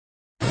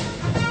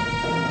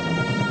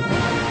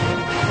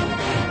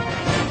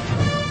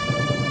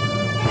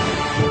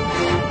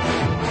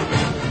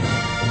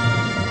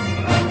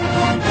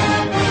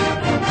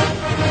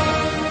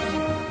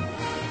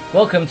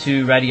Welcome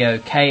to Radio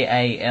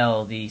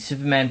KAL, the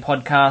Superman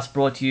podcast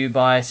brought to you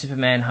by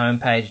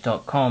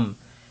supermanhomepage.com.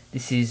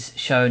 This is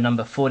show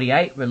number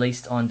 48,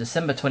 released on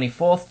December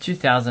 24th,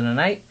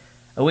 2008,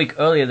 a week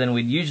earlier than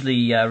we'd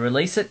usually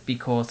release it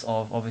because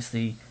of,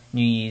 obviously,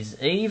 New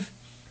Year's Eve.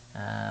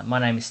 My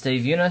name is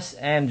Steve Eunice,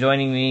 and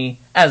joining me,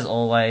 as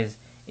always,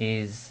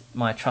 is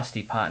my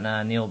trusty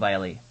partner, Neil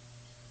Bailey.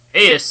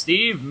 Hey,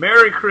 Steve.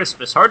 Merry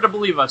Christmas. Hard to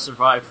believe I've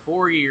survived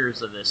 4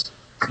 years of this.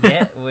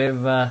 Yeah,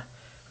 we've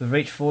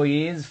reached 4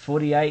 years,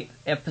 48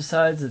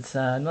 episodes. It's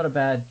not a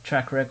bad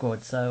track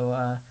record,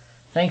 so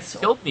thanks.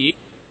 Killed me.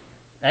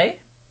 Eh?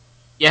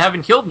 You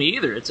haven't killed me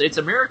either. It's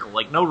a miracle.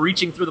 Like, no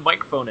reaching through the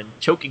microphone and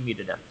choking me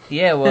to death.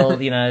 Yeah, well,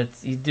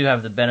 you do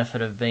have the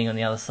benefit of being on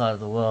the other side of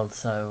the world,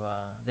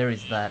 so there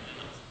is that.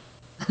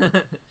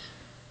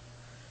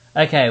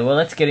 Okay, well,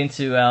 let's get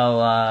into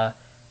our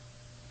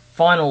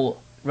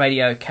final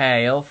Radio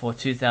KAL for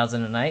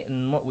 2008,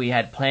 and what we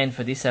had planned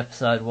for this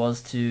episode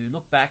was to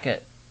look back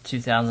at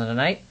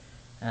 2008,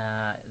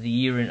 a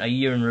year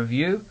in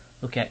review,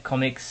 look at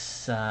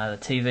comics, the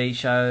TV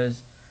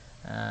shows,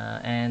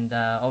 and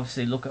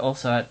obviously look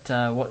also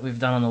at what we've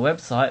done on the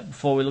website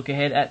before we look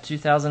ahead at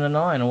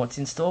 2009 or what's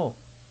in store.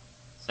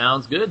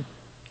 Sounds good.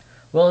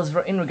 Well,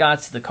 in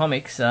regards to the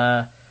comics,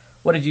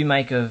 what did you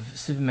make of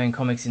Superman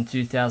comics in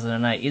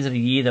 2008? Is it a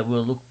year that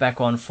we'll look back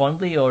on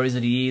fondly, or is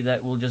it a year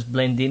that will just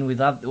blend in with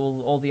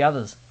all the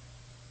others?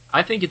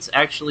 I think it's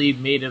actually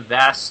made a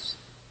vast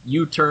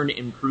U-turn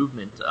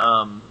improvement.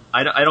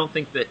 I don't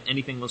think that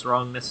anything was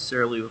wrong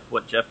necessarily with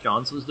what Geoff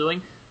Johns was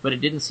doing, but it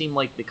didn't seem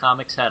like the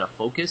comics had a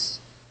focus,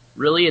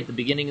 really, at the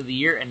beginning of the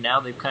year, and now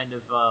they've kind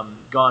of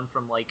gone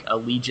from like a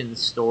Legion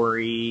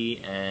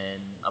story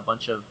and a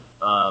bunch of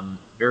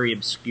very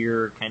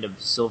obscure kind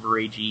of Silver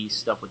Age-y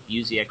stuff with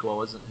Busiek,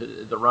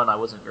 the run I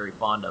wasn't very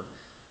fond of.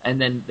 And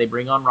then they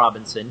bring on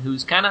Robinson,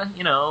 who's kind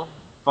of,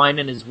 fine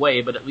in his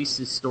way, but at least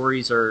his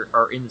stories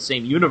are in the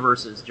same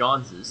universe as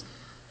Johns's.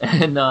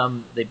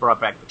 And they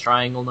brought back the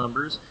Triangle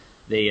numbers.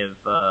 They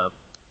have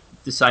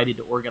decided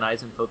to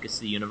organize and focus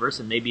the universe,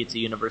 and maybe it's a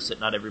universe that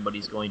not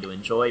everybody's going to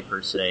enjoy,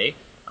 per se.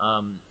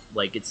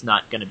 Like, it's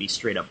not going to be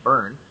straight-up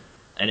Byrne,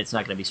 and it's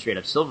not going to be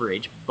straight-up Silver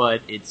Age,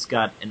 but it's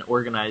got an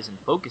organized and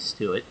focus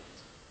to it,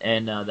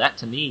 and that,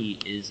 to me,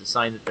 is a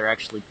sign that they're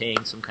actually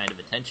paying some kind of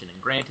attention.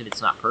 And granted,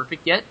 it's not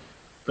perfect yet,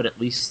 but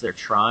at least they're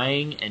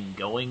trying and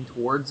going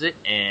towards it.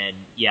 And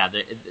yeah,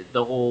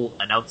 the whole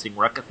announcing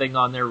Rucka thing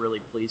on there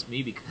really pleased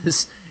me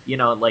because,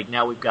 like,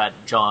 now we've got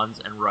Johns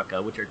and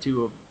Rucka, which are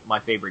two of my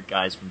favorite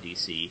guys from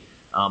DC,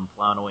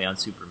 plowing away on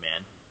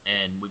Superman.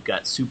 And we've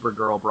got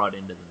Supergirl brought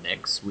into the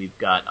mix. We've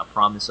got a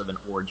promise of an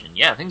origin.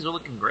 Yeah, things are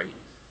looking great.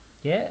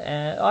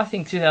 Yeah, I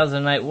think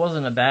 2008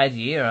 wasn't a bad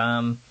year.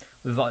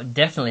 We've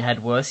definitely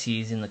had worse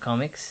years in the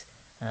comics.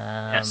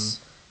 Yes.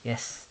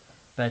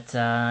 But,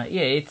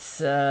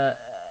 it's.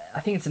 I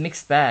think it's a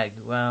mixed bag.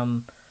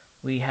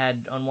 We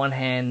had, on one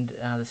hand,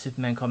 the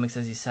Superman comics,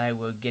 as you say,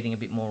 were getting a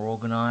bit more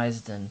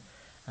organised and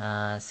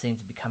seemed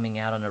to be coming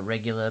out on a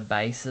regular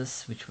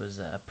basis, which was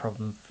a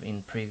problem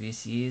in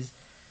previous years.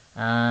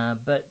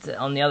 But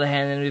on the other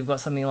hand, then we've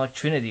got something like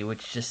Trinity,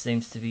 which just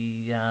seems to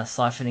be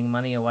siphoning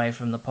money away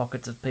from the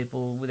pockets of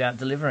people without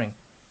delivering.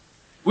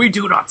 We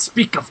do not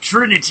speak of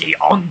Trinity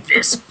on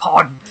this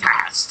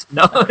podcast.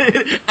 No,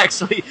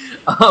 actually,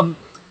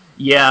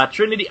 yeah,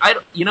 Trinity.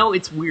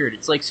 It's weird.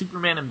 It's like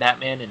Superman and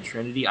Batman and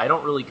Trinity. I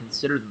don't really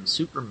consider them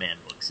Superman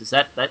books. Is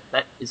that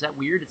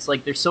weird? It's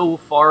like they're so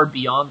far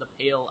beyond the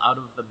pale, out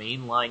of the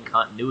mainline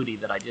continuity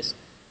that I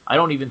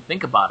don't even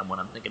think about them when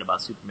I'm thinking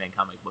about Superman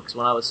comic books.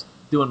 When I was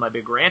doing my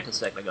big rant a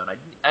second ago,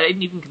 I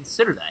didn't even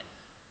consider that.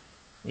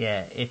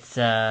 Yeah, it's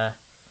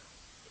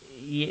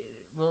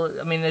well,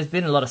 I mean, there's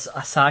been a lot of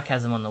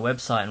sarcasm on the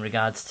website in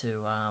regards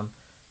to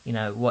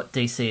what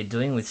DC are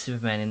doing with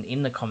Superman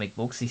in the comic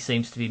books. He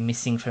seems to be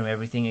missing from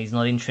everything. He's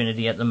not in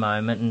Trinity at the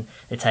moment, and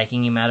they're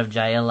taking him out of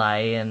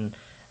JLA, and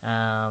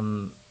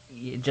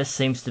it just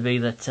seems to be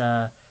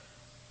that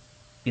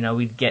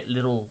we'd get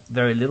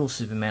very little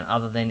Superman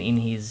other than in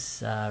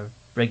his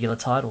regular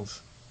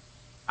titles.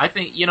 I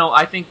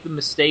think the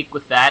mistake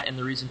with that, and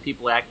the reason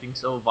people are acting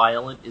so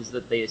violent, is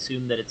that they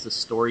assume that it's a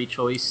story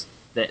choice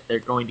that they're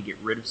going to get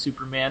rid of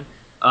Superman.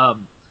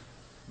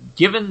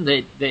 Given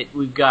that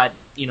we've got,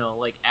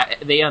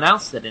 they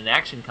announced that in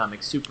Action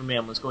Comics,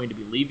 Superman was going to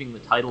be leaving the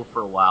title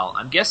for a while.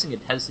 I'm guessing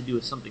it has to do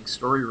with something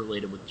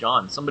story-related with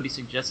John. Somebody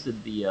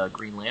suggested the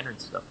Green Lantern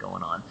stuff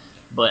going on,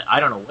 but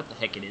I don't know what the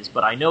heck it is.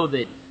 But I know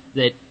that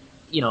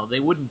they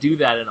wouldn't do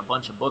that in a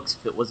bunch of books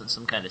if it wasn't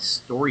some kind of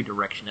story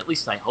direction. At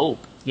least I hope.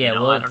 Yeah,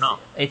 well, I don't know.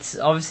 It's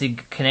obviously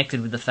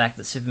connected with the fact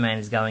that Superman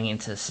is going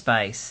into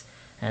space,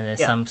 and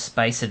there's some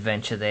space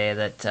adventure there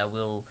that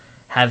will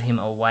have him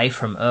away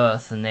from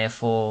Earth, and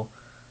therefore,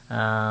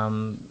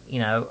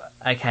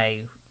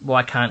 okay,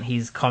 why can't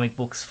his comic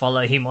books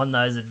follow him on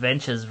those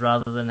adventures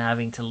rather than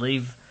having to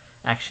leave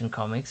Action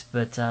Comics?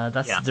 But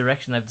that's the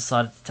direction they've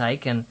decided to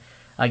take, and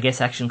I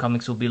guess Action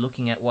Comics will be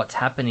looking at what's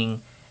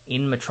happening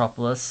in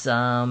Metropolis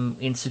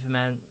in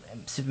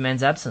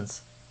Superman's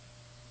absence.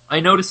 I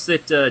noticed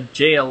that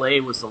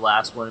JLA was the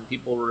last one, and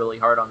people were really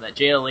hard on that.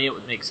 JLA, it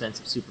would make sense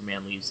if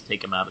Superman leaves to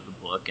take him out of the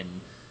book,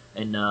 and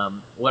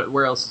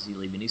where else is he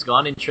leaving? He's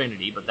gone in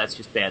Trinity, but that's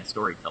just bad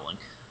storytelling.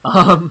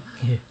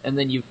 And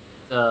then you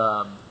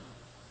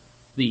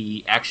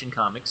the Action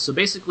Comics. So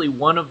basically,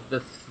 one of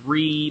the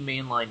 3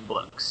 mainline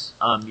books.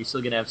 You're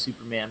still gonna have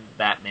Superman,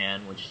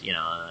 Batman, which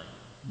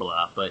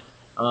blah. But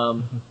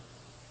I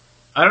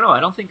don't know.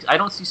 I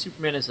don't see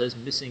Superman as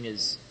missing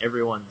as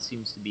everyone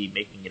seems to be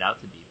making it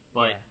out to be.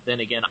 But then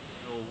again,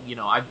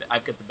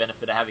 I've got the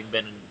benefit of having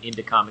been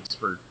into comics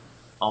for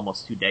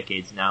almost 2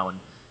 decades now,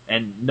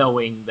 and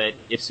knowing that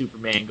if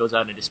Superman goes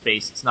out into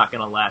space, it's not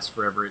going to last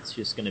forever. It's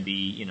just going to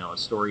be a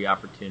story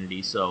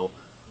opportunity. So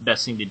the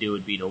best thing to do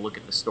would be to look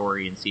at the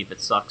story and see if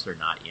it sucks or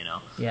not.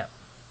 Yeah.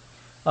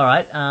 All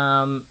right.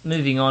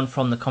 Moving on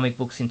from the comic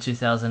books in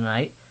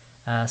 2008,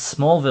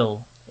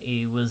 Smallville.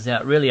 It was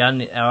really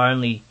our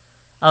only,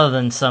 other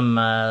than some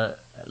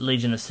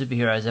Legion of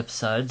Superheroes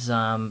episodes,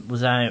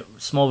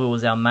 Smallville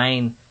was our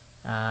main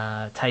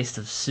taste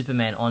of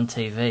Superman on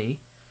TV,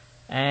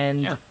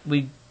 and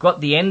we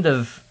got the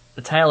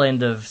tail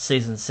end of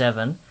season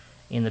 7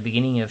 in the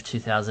beginning of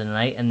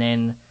 2008, and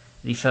then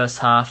the first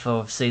half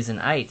of season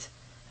 8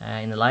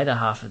 in the later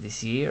half of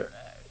this year.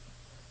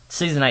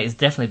 Season 8 has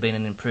definitely been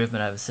an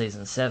improvement over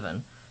season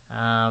 7.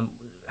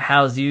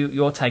 How's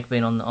your take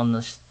been on the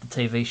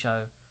TV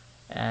show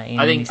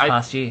this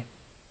past year?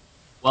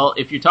 Well,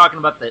 if you're talking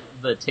about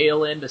the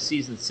tail end of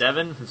season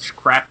 7, it's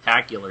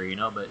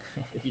craptacular, but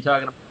if you're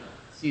talking about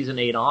season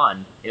 8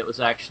 on, it was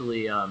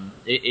actually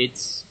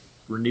it's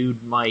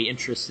renewed my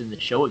interest in the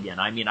show again.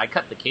 I mean, I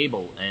cut the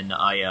cable and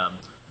I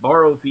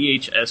borrow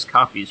VHS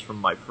copies from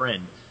my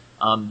friend,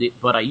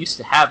 but I used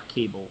to have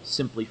cable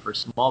simply for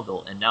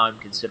Smallville, and now I'm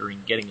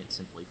considering getting it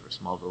simply for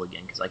Smallville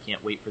again because I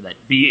can't wait for that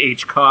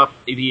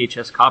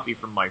VHS copy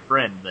from my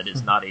friend that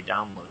is not a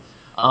download.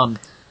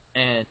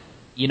 And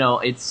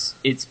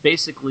it's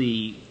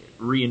basically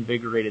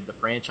reinvigorated the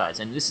franchise,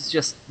 and this is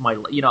just my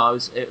I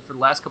was for the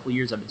last couple of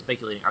years I've been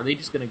speculating, are they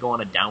just going to go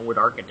on a downward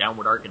arc,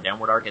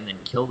 and then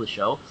kill the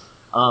show?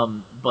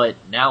 But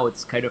now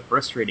it's kind of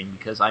frustrating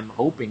because I'm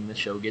hoping the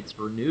show gets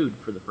renewed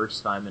for the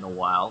first time in a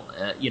while.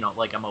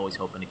 Like I'm always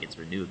hoping it gets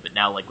renewed, but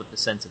now like with the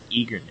sense of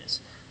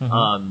eagerness.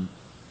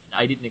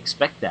 I didn't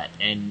expect that,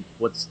 and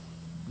what's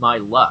my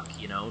luck,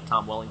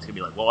 Tom Welling's gonna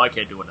be like, well, I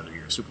can't do another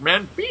year of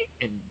Superman,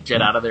 and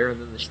jet out of there,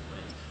 and then the show ends.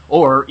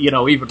 Or,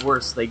 even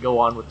worse, they go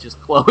on with just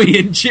Chloe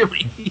and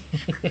Jimmy.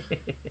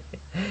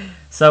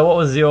 So what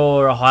was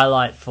your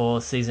highlight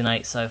for season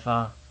 8 so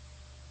far?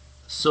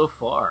 So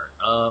far,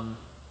 I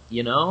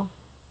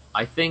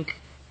think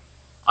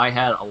I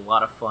had a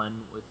lot of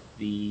fun with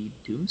the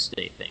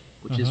Doomsday thing,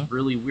 which is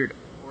really weird.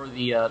 Or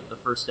the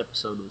first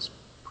episode was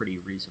pretty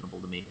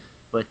reasonable to me.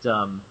 But,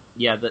 the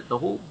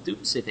whole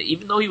Doomsday thing,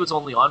 even though he was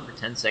only on for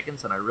 10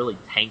 seconds, and I really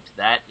tanked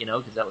that,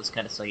 because that was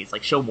kind of saying, it's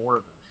like, show more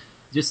of him.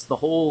 Just the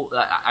whole,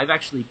 I've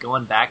actually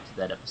gone back to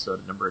that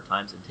episode a number of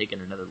times and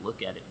taken another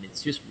look at it, and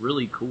it's just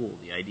really cool,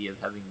 the idea of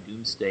having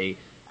Doomsday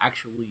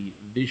actually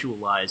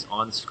visualize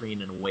on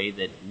screen in a way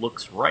that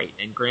looks right.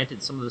 And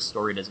granted, some of the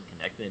story doesn't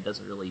connect, and it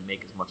doesn't really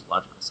make as much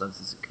logical sense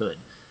as it could.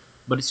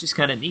 But it's just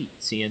kind of neat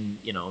seeing,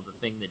 the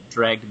thing that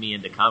dragged me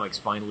into comics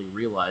finally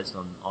realized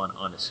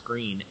on a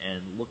screen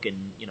and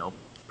looking,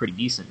 pretty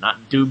decent.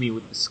 Not doomy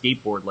with the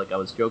skateboard like I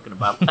was joking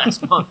about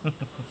last month.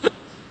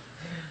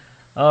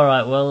 All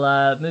right,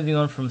 well, moving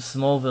on from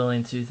Smallville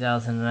in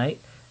 2008,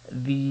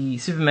 the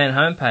Superman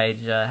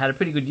homepage had a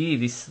pretty good year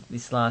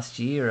this last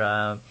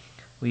year.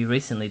 We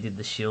recently did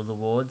the Shield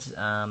Awards.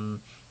 Other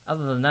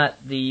than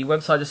that, the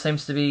website just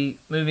seems to be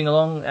moving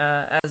along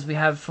as we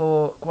have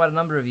for quite a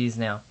number of years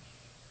now.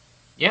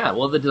 Yeah,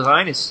 well, the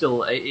design is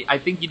still... I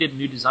think you did a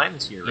new design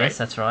this year, right? Yes,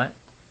 that's right.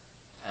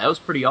 That was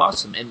pretty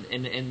awesome,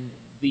 and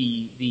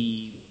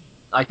the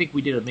I think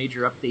we did a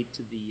major update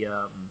to the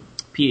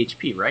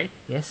PHP, right?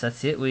 Yes,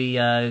 that's it.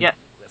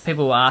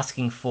 People were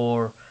asking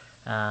for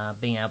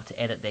being able to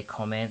edit their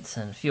comments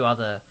and a few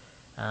other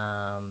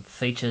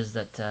features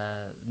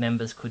that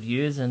members could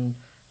use, and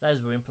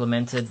those were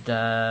implemented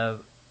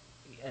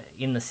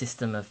in the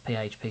system of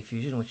PHP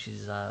Fusion, which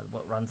is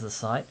what runs the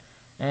site.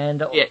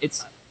 And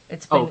it's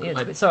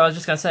been. Sorry, I was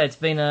just going to say it's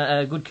been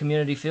a good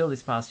community feel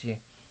this past year.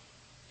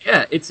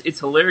 Yeah,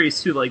 it's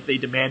hilarious too. Like they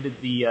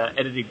demanded the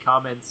edited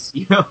comments,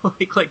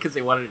 because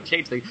they wanted to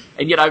change things,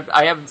 and yet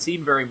I haven't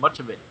seen very much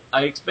of it.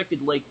 I expected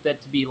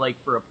that to be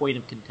for a point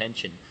of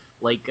contention.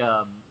 I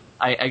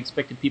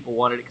expected people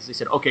wanted it because they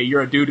said, "Okay, you're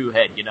a doo-doo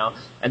head,"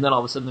 and then all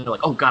of a sudden they're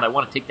like, "Oh God, I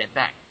want to take that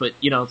back." But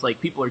it's like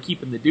people are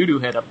keeping the doo-doo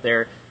head up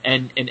there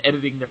and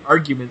editing their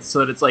arguments so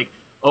that it's like,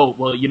 "Oh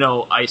well,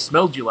 I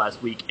smelled you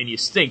last week and you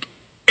stink.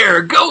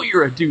 Ergo,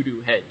 you're a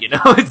doo-doo head."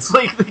 It's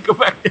like they go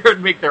back there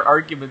and make their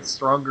arguments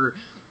stronger.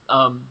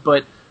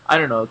 But I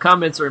don't know.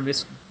 Comments are a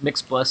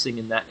mixed blessing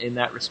in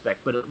that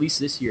respect. But at least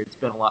this year, it's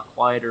been a lot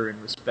quieter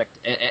in respect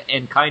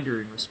and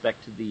kinder in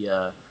respect to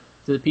the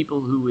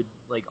people who would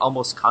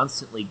almost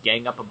constantly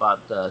gang up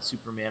about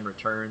Superman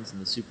Returns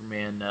and the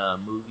Superman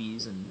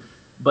movies and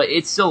but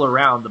it's still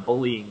around. The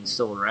bullying is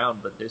still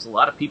around, but there's a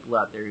lot of people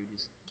out there who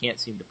just can't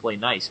seem to play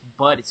nice.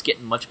 But it's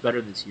getting much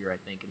better this year, I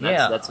think. And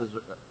that's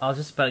I was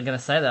just going to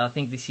say that. I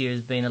think this year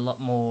has been a lot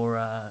more,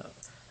 a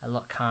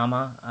lot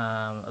calmer,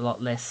 a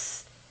lot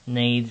less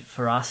need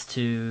for us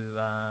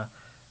to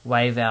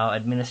wave our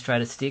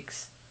administrator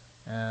sticks.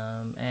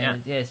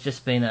 It's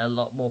just been a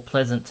lot more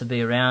pleasant to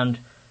be around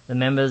the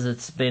members.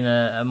 It's been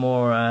a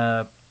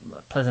more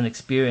pleasant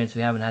experience.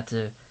 We haven't had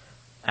to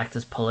act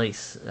as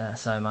police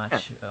so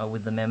much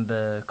with the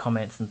member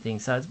comments and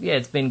things. So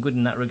it's been good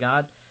in that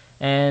regard,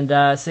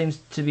 and seems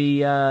to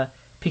be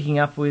picking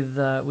up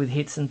with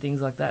hits and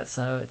things like that.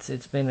 So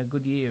it's been a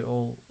good year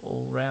all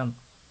round.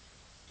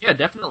 Yeah,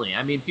 definitely.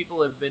 I mean,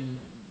 people have been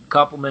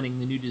complimenting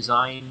the new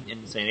design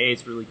and saying, "Hey,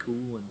 it's really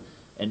cool,"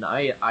 and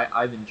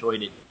I've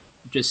enjoyed it.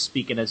 Just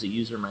speaking as a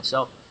user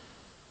myself.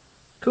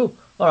 Cool.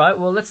 All right.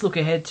 Well, let's look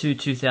ahead to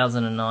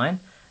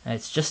 2009.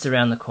 It's just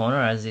around the corner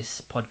as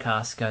this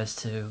podcast goes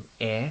to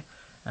air.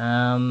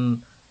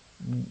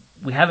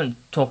 We haven't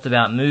talked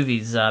about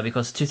movies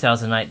because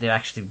 2008 there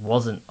actually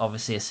wasn't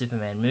obviously a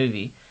Superman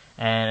movie,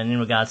 and in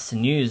regards to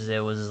news,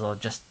 there was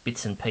just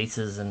bits and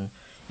pieces, and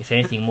if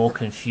anything, more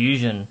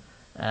confusion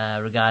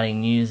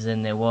regarding news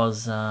than there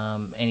was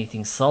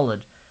anything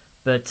solid.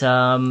 But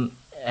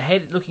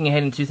looking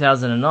ahead in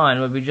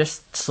 2009, we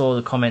just saw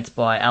the comments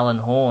by Alan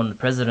Horn, the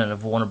president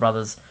of Warner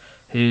Brothers,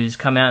 who's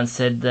come out and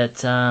said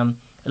that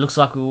it looks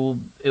like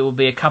it will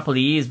be a couple of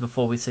years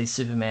before we see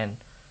Superman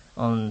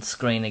on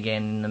screen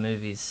again in the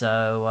movies.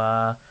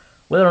 So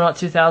whether or not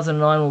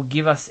 2009 will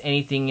give us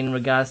anything in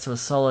regards to a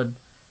solid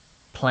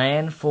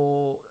plan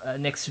for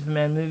next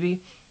Superman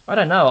movie, I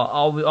don't know.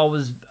 I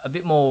was a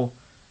bit more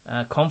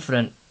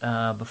confident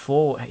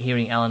before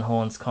hearing Alan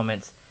Horn's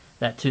comments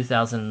that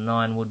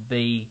 2009 would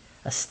be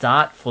a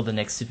start for the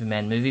next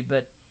Superman movie,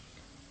 but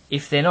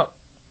if they don't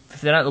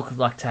look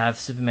like to have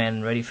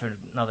Superman ready for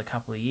another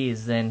couple of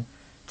years, then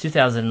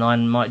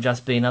 2009 might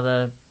just be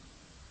another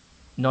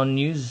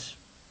non-news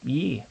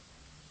year.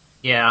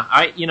 Yeah,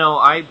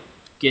 I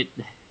get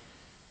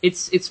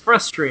it's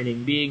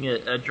frustrating being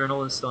a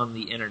journalist on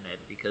the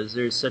internet because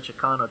there's such a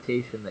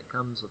connotation that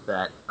comes with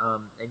that,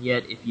 and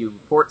yet if you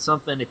report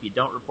something, if you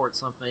don't report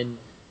something,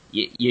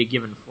 you're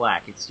given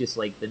flack. It's just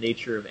like the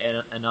nature of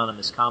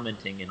anonymous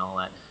commenting and all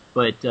that.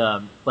 But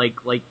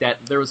like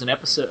that, there was an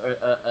episode,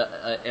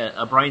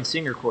 a Bryan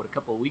Singer quote a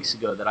couple of weeks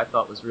ago that I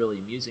thought was really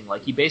amusing.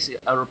 Like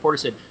a reporter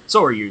said,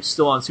 "So are you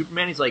still on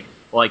Superman?" He's like,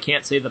 "Well, I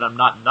can't say that I'm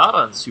not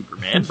on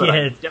Superman." But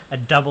a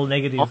double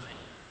negative.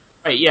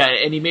 Right, yeah,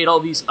 and he made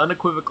all these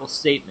unequivocal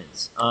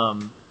statements,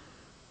 or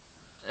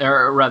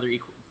rather,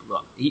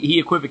 he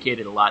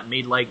equivocated a lot and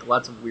made like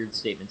lots of weird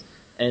statements,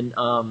 and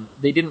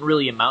they didn't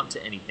really amount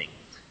to anything.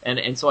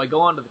 And so I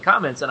go on to the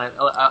comments, and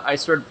I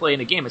started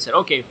playing a game. I said,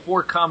 okay,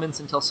 4 comments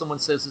until someone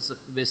says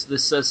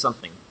this says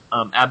something.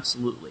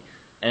 Absolutely.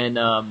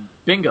 And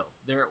bingo,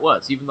 there it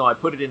was, even though I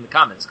put it in the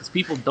comments, because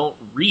people don't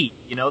read,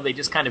 they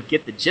just kind of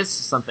get the gist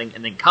of something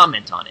and then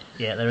comment on it.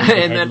 Yeah, there is a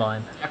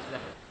headline. Then after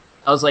that,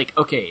 I was like,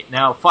 okay,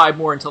 now 5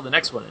 more until the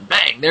next one, and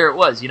bang, there it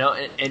was,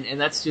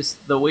 and that's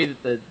just the way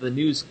that the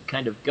news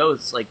kind of goes.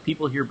 It's like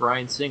people hear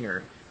Bryan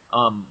Singer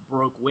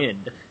broke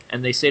wind,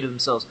 and they say to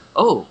themselves,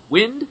 oh,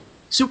 wind?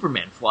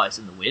 Superman flies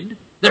in the wind,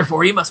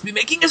 therefore he must be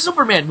making a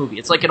Superman movie.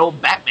 It's like an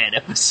old Batman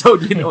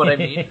episode, you know what I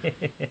mean?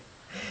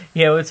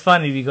 Yeah, well, it's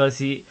funny because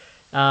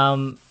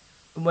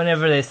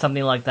whenever there's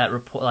something like that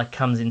report, like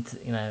comes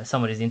into,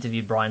 somebody's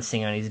interviewed Bryan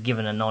Singer and he's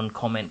given a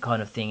non-comment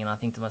kind of thing, and I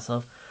think to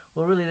myself,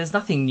 well, really, there's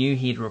nothing new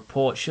here to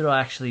report. Should I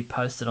actually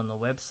post it on the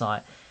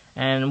website?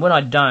 And when I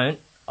don't,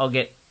 I'll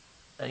get,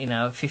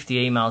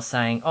 50 emails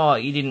saying, oh,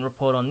 you didn't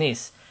report on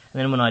this.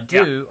 And then when I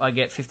do, I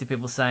get 50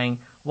 people saying,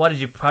 why did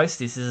you post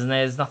this? And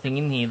there's nothing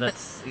in here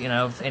that's,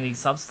 of any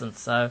substance.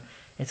 So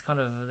it's kind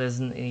of,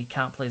 you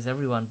can't please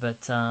everyone.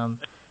 But,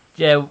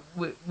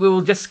 we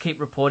will just keep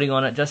reporting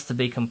on it just to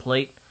be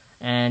complete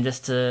and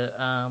just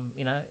to,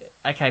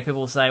 okay, people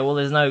will say, well,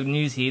 there's no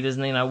news here. There's,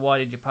 why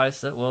did you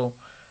post it? Well,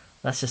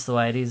 that's just the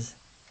way it is.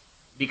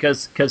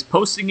 Because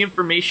posting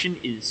information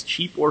is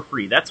cheap or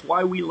free. That's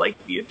why we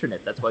like the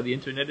internet. That's why the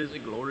internet is a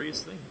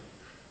glorious thing.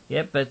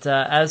 Yep, but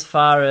as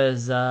far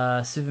as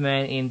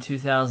Superman in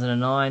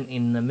 2009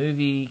 in the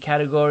movie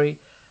category,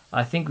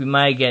 I think we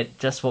may get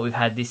just what we've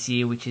had this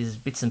year, which is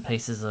bits and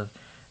pieces of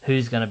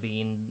who's going to be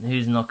in,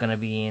 who's not going to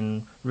be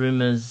in,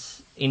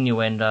 rumours,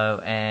 innuendo,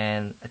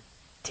 and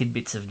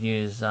tidbits of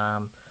news.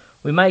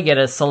 We may get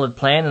a solid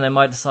plan, and they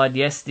might decide,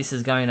 yes, this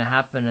is going to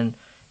happen. And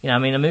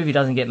a movie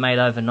doesn't get made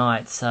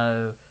overnight,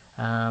 so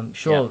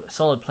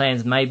solid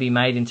plans may be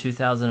made in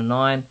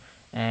 2009.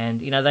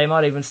 And, they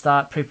might even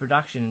start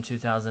pre-production in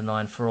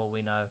 2009 for all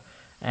we know.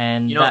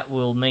 And that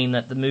will mean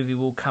that the movie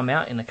will come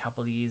out in a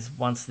couple of years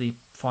once the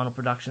final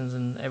productions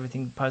and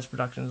everything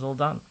post-production is all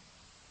done.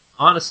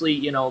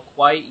 Honestly,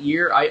 quiet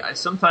year. I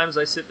sometimes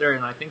I sit there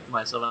and I think to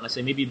myself and I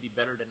say maybe it'd be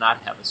better to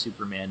not have a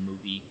Superman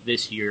movie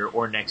this year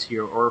or next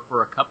year or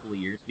for a couple of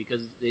years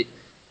because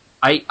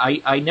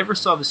I never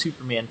saw the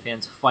Superman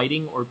fans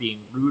fighting or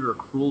being rude or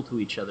cruel to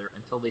each other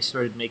until they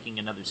started making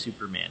another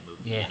Superman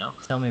movie. Yeah, you know?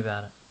 Tell me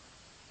about it.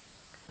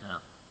 Yeah.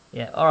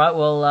 Yeah, all right.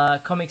 Well,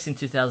 comics in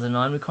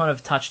 2009, we kind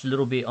of touched a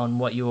little bit on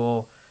what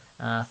your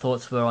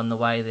thoughts were on the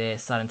way they're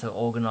starting to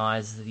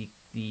organise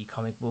the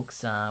comic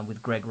books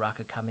with Greg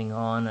Rucka coming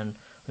on, and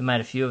we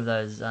made a few of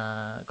those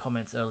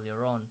comments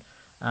earlier on.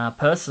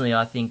 Personally,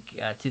 I think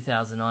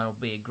 2009 will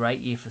be a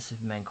great year for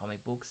Superman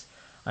comic books.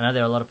 I know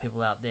there are a lot of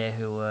people out there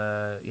who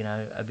are,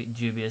 a bit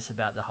dubious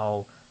about the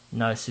whole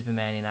no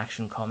Superman in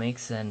action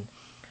comics, and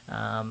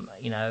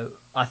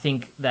I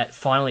think that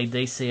finally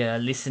DC are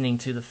listening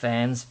to the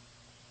fans.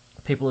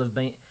 People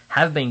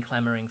have been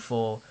clamoring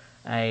for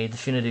a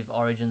definitive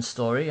origin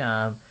story.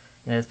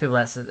 There's people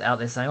out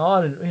there saying,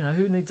 "Oh,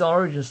 who needs an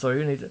origin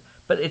story? Who needs it?"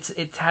 But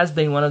it has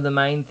been one of the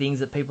main things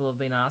that people have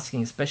been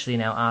asking, especially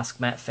in our Ask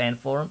Matt fan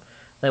forum.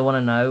 They want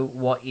to know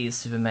what is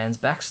Superman's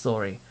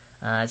backstory.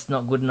 It's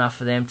not good enough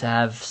for them to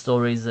have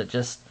stories that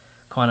just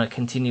kind of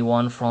continue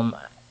on from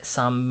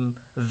some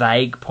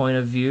vague point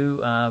of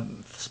view,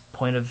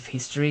 point of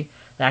history.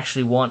 They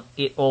actually want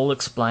it all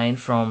explained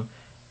from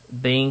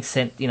being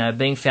found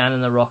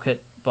in the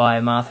rocket by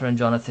Martha and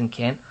Jonathan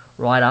Kent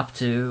right up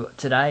to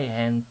today,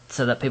 and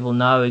so that people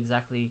know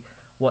exactly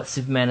what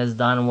Superman has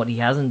done and what he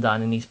hasn't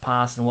done in his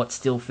past and what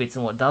still fits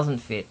and what doesn't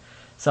fit.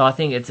 So I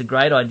think it's a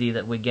great idea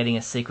that we're getting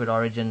a Secret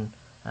Origin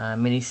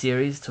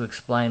miniseries to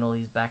explain all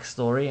his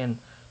backstory and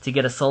to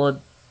get a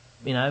solid,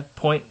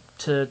 point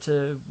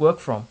to work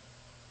from.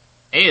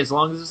 Hey, as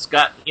long as it's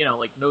got,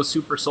 no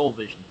super soul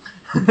vision.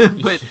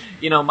 But,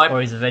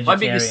 or he's a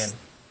vegetarian.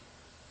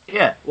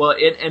 Yeah, well,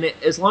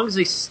 as long as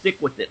they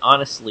stick with it,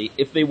 honestly,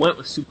 if they went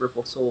with Super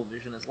Soul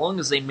Vision, as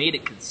long as they made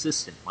it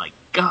consistent, my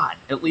God,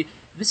 at least,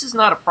 this is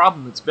not a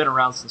problem that's been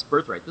around since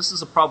Birthright. This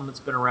is a problem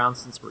that's been around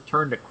since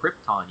Return to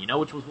Krypton,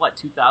 which was,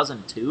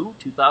 2002,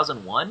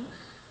 2001?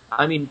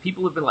 I mean,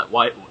 people have been like,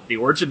 why, the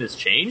origin has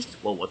changed?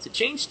 Well, what's it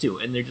changed to?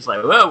 And they're just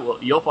like, well,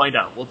 you'll find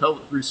out. We'll tell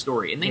it through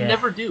story. And they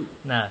never do.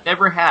 No.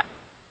 Never have.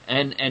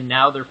 And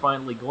now they're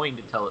finally going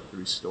to tell it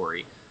through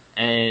story.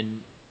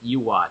 And you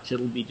watch.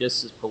 It'll be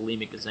just as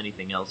polemic as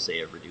anything else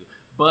they ever do.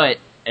 But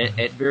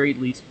at very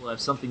least, we'll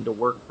have something to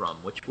work from,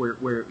 which we're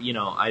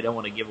I don't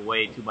want to give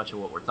away too much of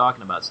what we're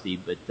talking about,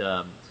 Steve,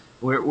 but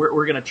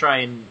we're going to try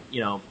and,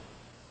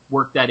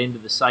 work that into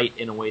the site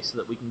in a way so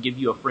that we can give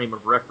you a frame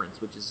of reference,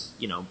 which is,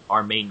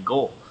 our main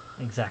goal.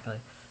 Exactly.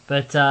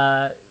 But,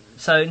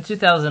 so in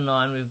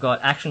 2009, we've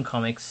got Action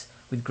Comics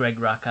with Greg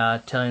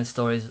Rucka telling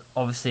stories,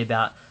 obviously,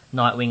 about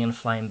Nightwing and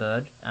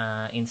Flamebird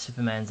in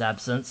Superman's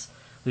absence.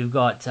 We've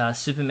got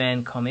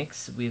Superman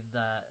comics with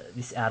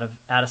this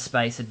outer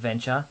space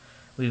adventure.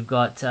 We've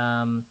got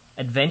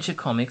adventure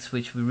comics,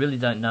 which we really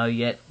don't know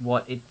yet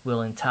what it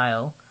will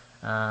entail.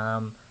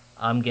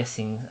 I'm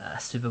guessing a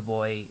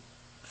Superboy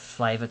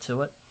flavour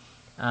to it.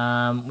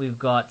 We've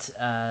got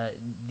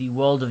the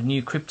world of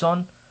New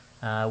Krypton,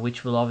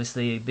 which will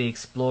obviously be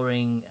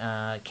exploring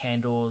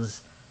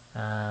Kandor's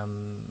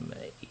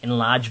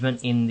enlargement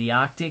in the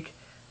Arctic.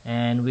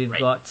 And we've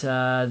got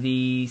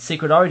the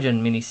Secret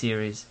Origin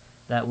miniseries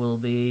that will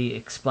be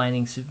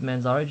explaining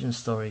Superman's origin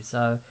story.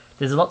 So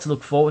there's a lot to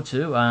look forward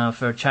to.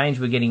 For a change,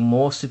 we're getting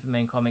more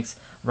Superman comics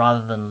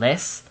rather than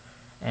less,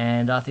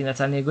 and I think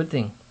that's only a good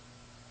thing.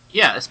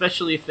 Yeah,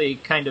 especially if they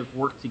kind of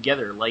work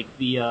together. Like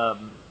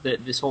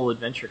this whole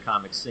adventure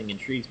comics thing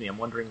intrigues me. I'm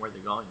wondering where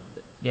they're going with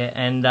it. Yeah,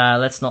 and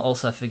let's not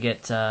also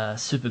forget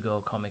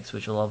Supergirl comics,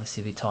 which will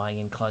obviously be tying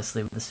in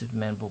closely with the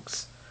Superman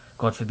books.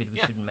 God forbid we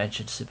shouldn't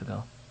mention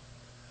Supergirl.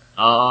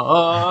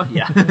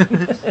 Yeah.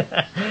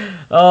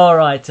 All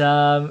right.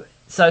 So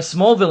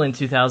Smallville in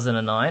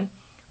 2009.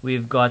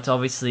 We've got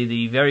obviously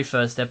the very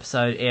first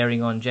episode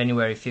airing on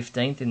January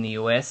 15th in the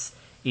US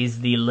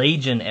is the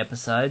Legion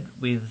episode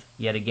with,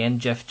 yet again,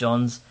 Jeff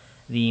Johns,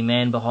 the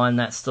man behind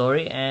that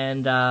story.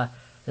 And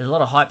there's a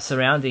lot of hype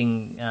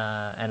surrounding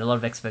and a lot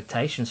of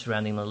expectations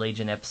surrounding the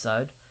Legion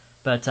episode.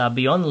 But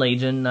beyond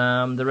Legion,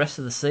 the rest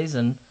of the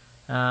season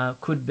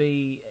could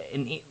be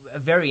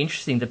very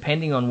interesting,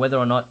 depending on whether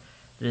or not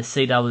the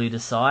CW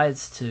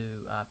decides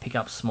to pick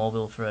up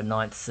Smallville for a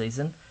 9th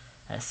season.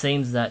 It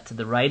seems that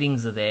the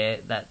ratings are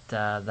there,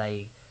 that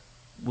they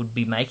would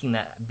be making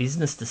that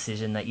business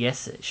decision that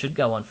yes, it should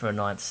go on for a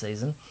 9th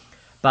season.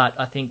 But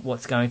I think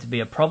what's going to be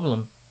a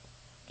problem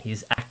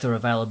is actor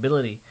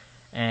availability.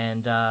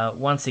 And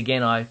once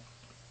again,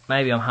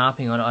 maybe I'm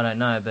harping on it, I don't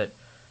know, but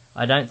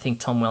I don't think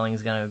Tom Welling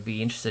is going to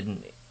be interested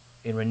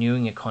in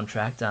renewing a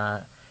contract.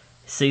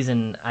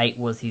 Season 8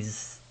 was he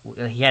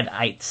had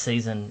 8th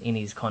season in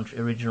his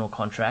original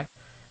contract.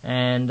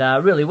 And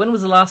really, when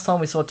was the last time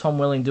we saw Tom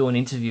Welling do an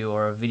interview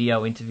or a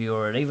video interview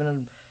or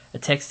even a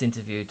text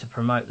interview to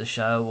promote the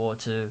show or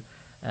to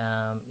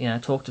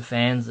talk to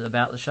fans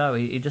about the show?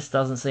 He just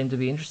doesn't seem to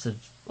be interested.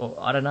 Or,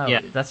 I don't know.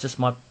 Yeah. That's just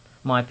my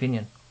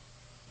opinion.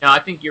 No, I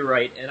think you're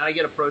right. And I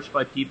get approached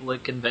by people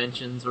at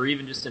conventions or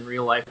even just in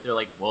real life. They're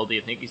like, well, do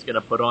you think he's going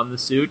to put on the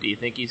suit? Do you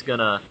think he's going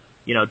to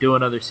do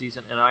another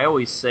season? And I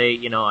always say,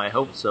 I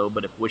hope so,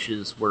 but if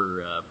wishes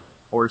were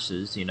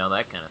horses,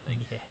 that kind of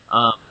thing.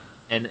 Yeah.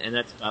 and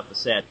that's about the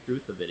sad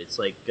truth of it. It's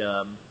like,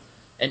 and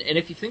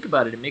if you think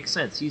about it, it makes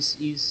sense.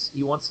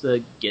 He wants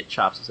to get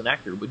chops as an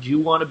actor. Would you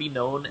want to be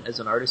known as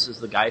an artist as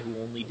the guy who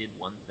only did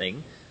one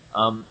thing?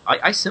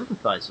 I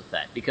sympathize with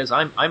that because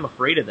I'm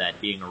afraid of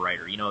that being a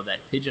writer. You know, that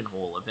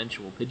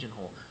eventual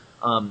pigeonhole.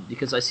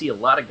 Because I see a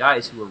lot of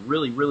guys who are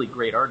really, really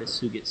great artists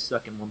who get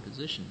stuck in one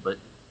position. But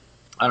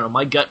I don't know.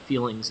 My gut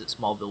feeling is that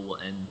Smallville will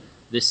end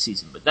this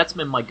season, but that's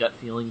been my gut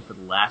feeling for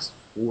the last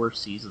 4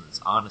 seasons.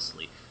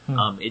 Honestly,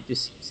 it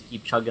just seems to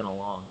keep chugging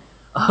along.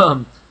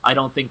 I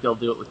don't think they'll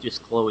do it with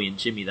just Chloe and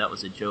Jimmy. That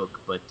was a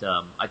joke, but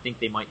I think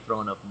they might throw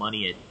enough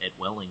money at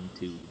Welling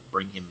to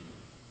bring him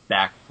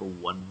back for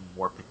one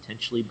more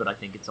potentially. But I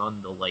think it's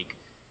on the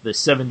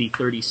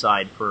 70-30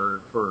 side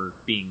for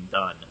being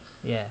done.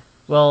 Yeah.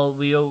 Well,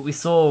 we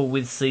saw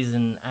with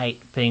season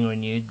 8 being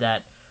renewed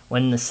that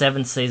when the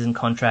 7th season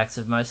contracts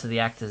of most of the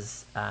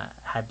actors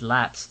had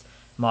lapsed,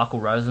 Michael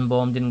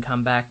Rosenbaum didn't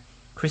come back.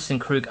 Kristen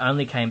Krug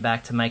only came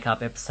back to make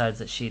up episodes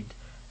that she'd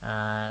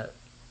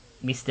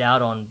missed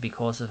out on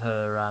because of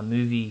her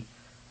movie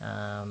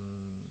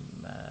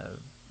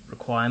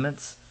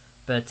requirements.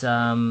 But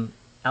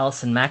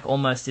Alison Mack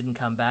almost didn't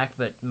come back,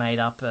 but made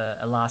up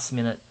a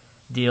last-minute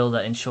deal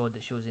that ensured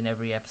that she was in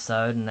every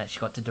episode and that she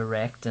got to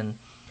direct. And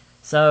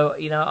so,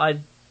 you know, I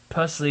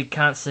personally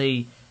can't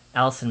see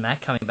Alison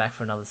Mack coming back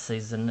for another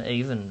season,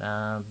 even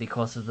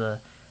because of the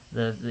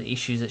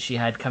issues that she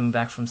had coming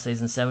back from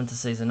season 7 to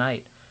season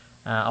 8.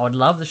 I would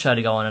love the show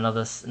to go on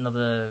another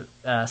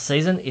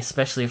season,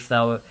 especially if they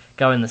were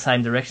going the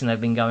same direction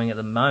they've been going at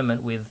the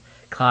moment, with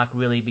Clark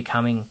really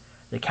becoming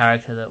the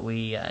character that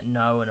we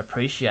know and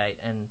appreciate,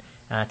 and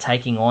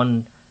taking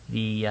on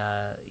the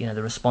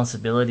the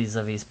responsibilities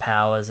of his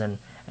powers, and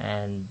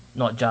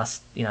not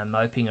just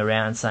moping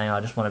around saying I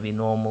just want to be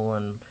normal.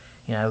 And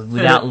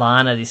without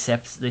Lana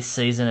this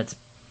season, it's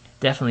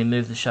definitely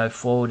moved the show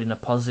forward in a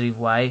positive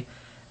way.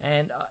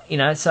 And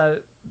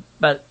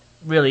but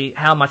really,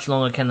 how much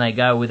longer can they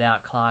go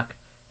without Clark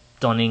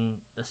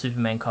donning the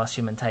Superman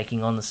costume and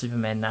taking on the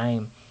Superman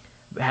name?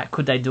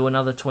 Could they do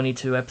another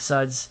 22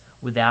 episodes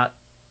without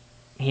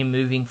him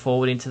moving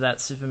forward into that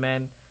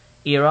Superman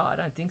era? I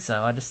don't think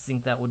so. I just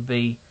think that would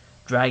be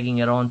dragging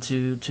it on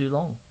too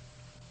long.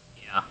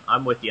 Yeah,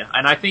 I'm with you,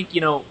 and I think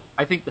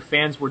the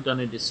fans were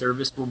done a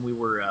disservice when we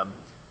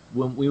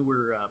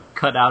were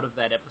cut out of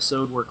that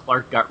episode where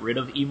Clark got rid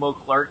of Emo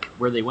Clark,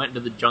 where they went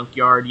into the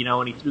junkyard,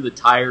 and he threw the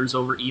tires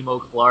over Emo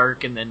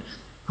Clark and then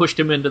pushed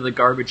him into the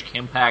garbage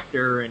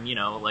compactor, and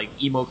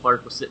Emo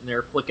Clark was sitting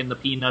there flicking the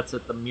peanuts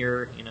at the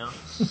mirror.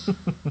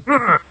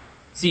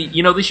 See,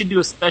 they should do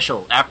a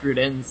special after it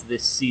ends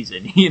this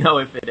season.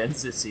 If it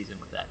ends this season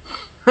with that.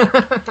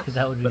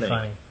 That would be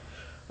funny.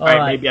 All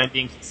right, maybe I'm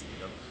being conceited.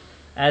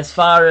 As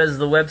far as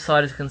the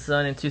website is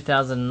concerned, in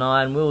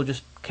 2009, we'll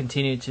just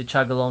continue to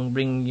chug along,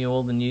 bringing you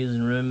all the news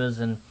and rumours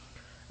and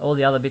all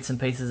the other bits and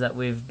pieces that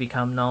we've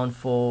become known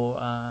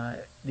for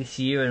this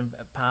year and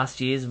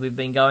past years. We've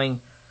been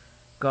going,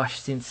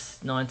 since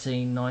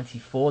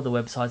 1994 the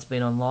website's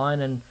been online,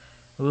 and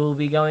we'll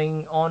be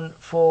going on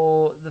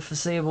for the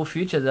foreseeable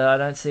future. That I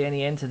don't see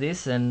any end to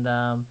this, and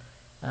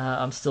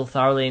I'm still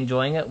thoroughly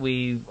enjoying it.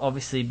 We've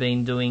obviously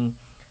been doing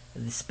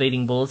the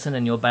Speeding Bulletin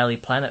and Your Bailey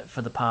Planet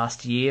for the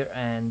past year,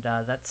 and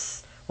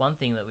that's one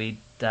thing that we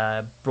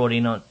brought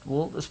in on.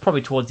 Well, it was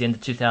probably towards the end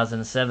of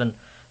 2007,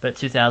 but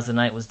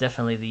 2008 was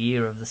definitely the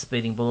year of the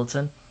Speeding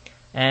Bulletin,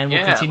 and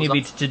we'll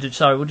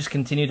we'll just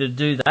continue to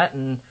do that,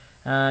 and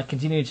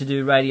continue to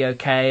do Radio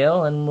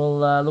KL, and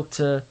we'll look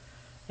to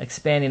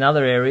expand in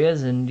other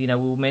areas. And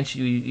we'll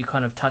mention, you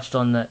kind of touched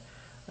on that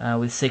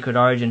with Secret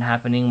Origin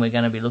happening, we're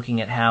going to be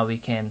looking at how we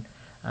can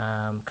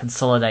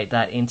consolidate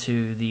that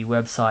into the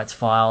website's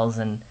files,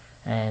 and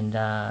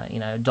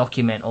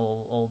document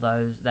all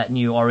that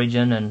new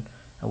origin, and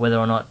whether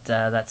or not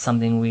that's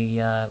something we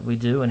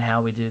do and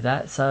how we do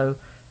that. So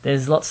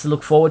there's lots to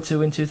look forward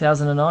to in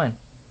 2009.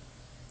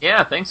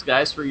 Yeah, thanks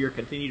guys for your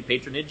continued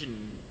patronage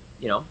and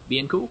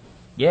being cool.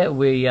 Yeah,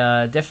 we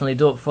definitely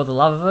do it for the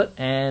love of it,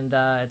 and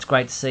it's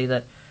great to see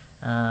that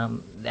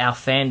our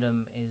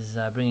fandom is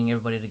bringing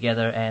everybody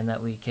together, and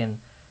that we can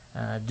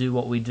do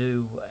what we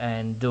do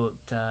and do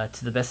it to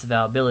the best of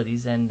our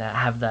abilities, and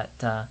have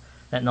that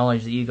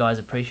knowledge that you guys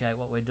appreciate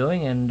what we're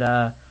doing, and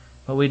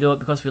but we do it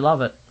because we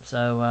love it.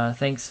 So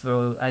thanks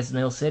for, as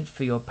Neil said,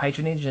 for your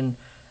patronage, and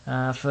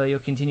for your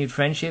continued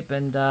friendship,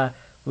 and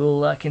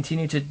we'll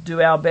continue to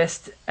do our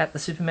best at the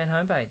Superman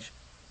homepage.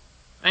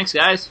 Thanks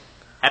guys.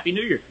 Happy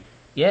New Year.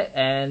 Yeah,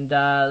 and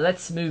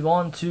let's move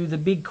on to the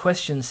big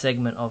question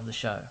segment of the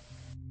show.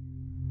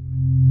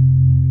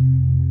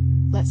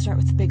 Let's start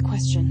with the big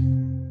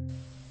question.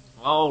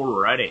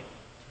 Alrighty.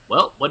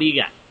 Well, what do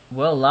you got?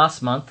 Well,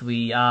 last month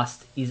we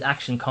asked, is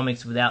Action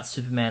Comics without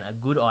Superman a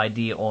good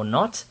idea or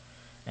not?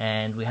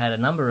 And we had a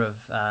number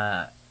of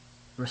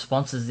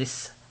responses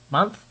this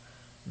month.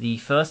 The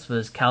first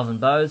was Calvin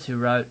Bowes, who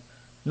wrote,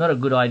 "Not a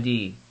good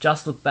idea.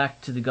 Just look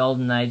back to the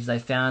golden age. They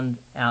found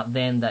out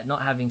then that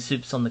not having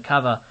Supes on the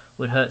cover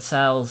would hurt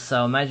sales,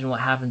 so imagine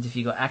what happens if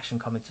you got Action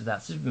Comics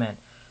without Superman.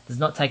 does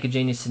not take a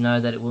genius to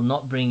know that it will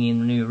not bring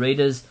in new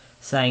readers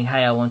saying,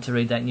 hey, I want to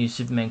read that new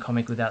Superman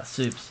comic without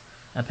Supes.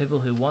 And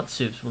people who want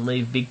Supes will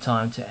leave big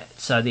time,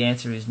 so the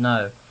answer is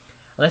no.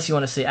 Unless you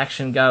want to see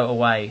action go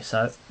away.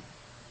 So,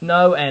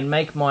 no, and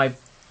make my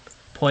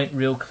point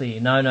real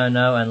clear. No,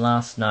 and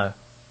last, no.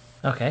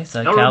 Okay,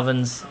 so no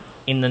Calvin's room.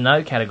 In the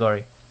no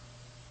category.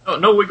 Oh,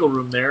 no wiggle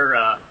room there.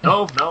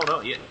 No.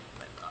 Yeah.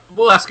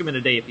 We'll ask him in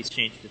a day if he's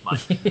changed his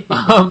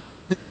mind.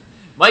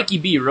 Mikey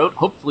B wrote,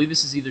 hopefully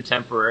this is either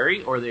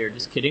temporary or they are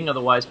just kidding.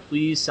 Otherwise,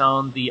 please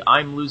sound the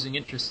I'm losing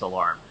interest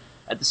alarm.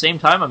 At the same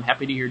time, I'm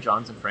happy to hear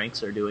Johns and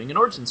Franks are doing an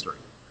origin story.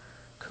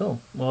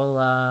 Cool.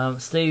 Well,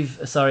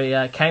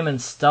 Cayman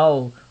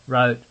Stoll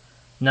wrote,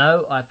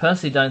 no, I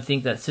personally don't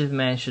think that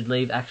Superman should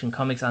leave Action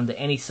Comics under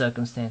any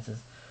circumstances.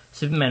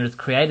 Superman was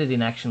created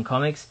in Action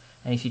Comics,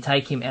 and if you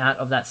take him out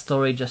of that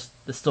story,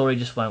 the story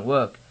just won't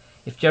work.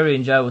 If Jerry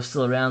and Joe were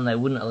still around, they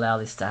wouldn't allow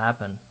this to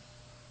happen.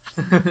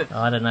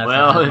 I don't know if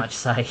I have much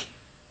say.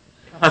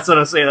 That's what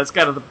I'm saying. That's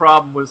kind of the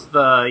problem with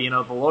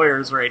the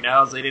lawyers right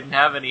now, is they didn't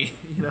have any,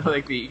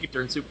 you could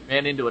turn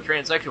Superman into a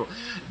transsexual.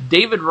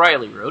 David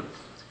Riley wrote,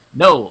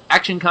 no,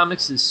 Action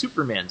Comics is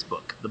Superman's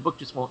book. The book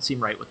just won't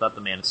seem right without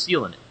the Man of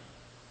Steel in it.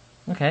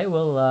 Okay,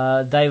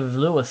 well, David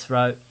Lewis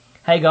wrote,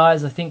 hey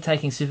guys, I think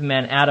taking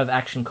Superman out of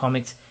Action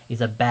Comics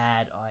is a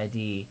bad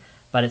idea,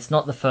 but it's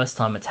not the first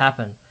time it's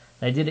happened.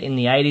 They did it in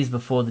the 80s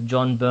before the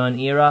John Byrne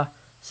era,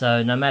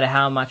 so no matter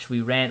how much we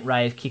rant,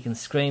 rave, kick and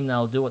scream,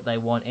 they'll do what they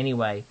want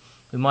anyway.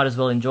 We might as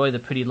well enjoy the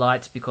pretty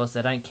lights because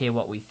they don't care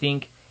what we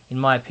think. In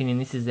my opinion,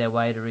 this is their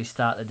way to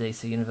restart the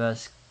DC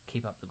Universe.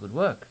 Keep up the good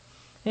work.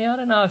 Yeah, I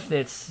don't know if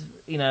it's,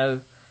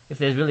 if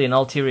there's really an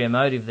ulterior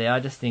motive there. I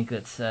just think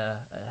it's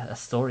a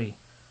story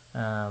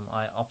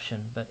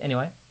option. But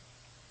anyway.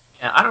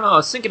 Yeah, I don't know. I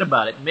was thinking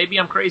about it. Maybe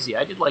I'm crazy.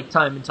 I did like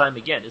Time and Time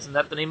Again. Isn't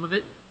that the name of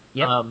it?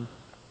 Yeah.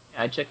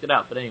 I checked it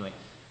out. But anyway.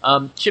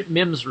 Chip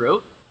Mims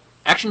wrote,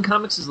 Action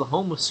Comics is the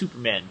home of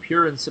Superman,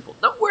 pure and simple.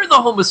 No, we're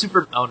the home of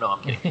Superman. Oh, no,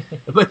 I'm kidding.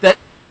 But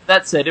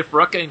that said, if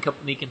Rucka and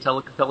company can tell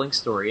a compelling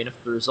story, and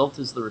if the result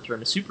is the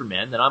return of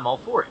Superman, then I'm all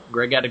for it.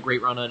 Greg had a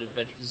great run on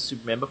Adventures of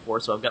Superman before,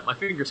 so I've got my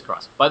fingers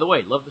crossed. By the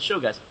way, love the show,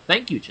 guys.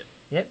 Thank you, Chip.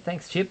 Yep,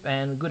 thanks, Chip,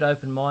 and good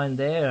open mind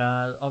there.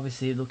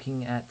 Obviously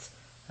looking at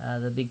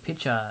the big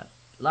picture.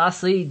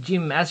 Lastly,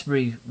 Jim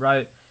Asbury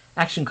wrote,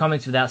 Action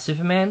Comics without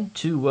Superman,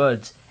 2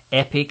 words,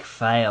 epic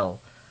fail.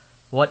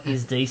 What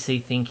is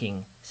DC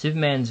thinking?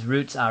 Superman's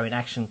roots are in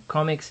Action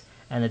Comics,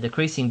 and the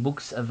decreasing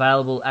books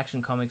available,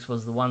 Action Comics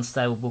was the one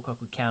stable book I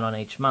could count on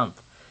each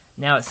month.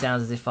 Now it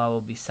sounds as if I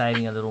will be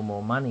saving a little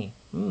more money.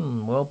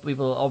 Well,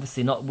 people are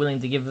obviously not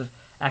willing to give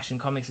Action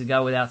Comics a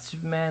go without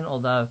Superman,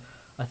 although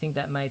I think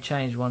that may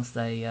change once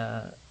they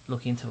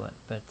look into it.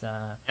 But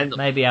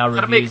maybe our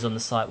reviews on the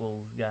site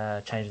will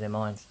change their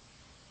minds.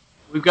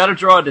 We've got to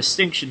draw a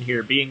distinction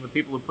here, being the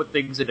people who put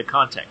things into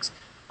context.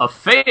 A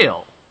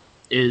fail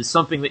is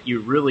something that you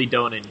really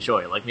don't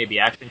enjoy, like maybe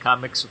Action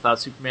Comics without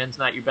Superman's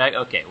not your bag.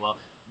 Okay, well,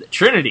 the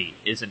Trinity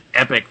is an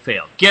epic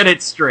fail. Get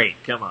it straight,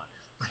 come on.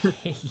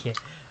 Yeah.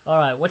 All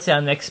right, what's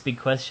our next big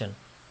question?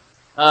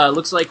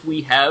 Looks like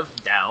we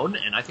have down,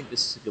 and I think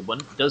this is a good one,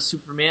 does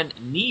Superman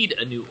need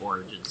a new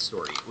origin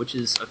story? Which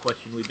is a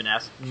question we've been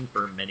asking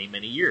for many,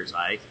 many years.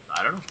 I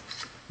don't know.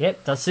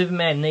 Yep, does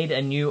Superman need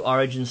a new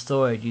origin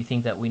story? Do you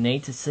think that we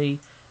need to see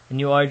a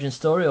new origin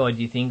story, or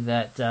do you think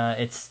that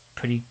it's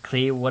pretty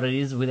clear what it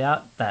is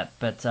without that?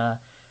 But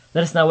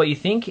let us know what you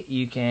think.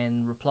 You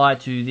can reply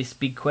to this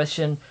big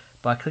question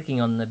by clicking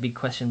on the big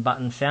question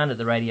button found at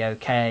the Radio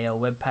KAL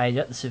webpage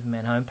at the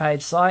Superman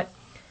homepage site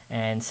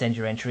and send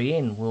your entry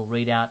in. We'll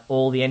read out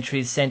all the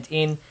entries sent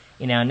in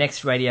our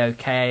next Radio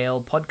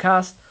KAL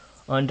podcast.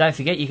 And don't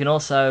forget, you can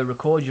also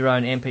record your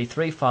own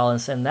MP3 file and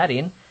send that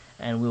in,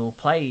 and we'll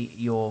play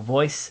your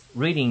voice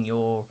reading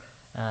your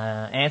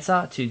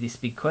answer to this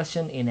big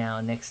question in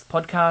our next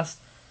podcast.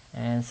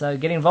 And so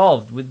get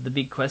involved with the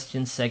big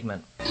question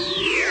segment.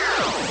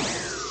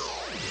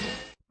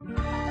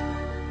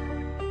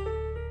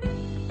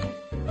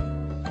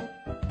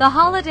 The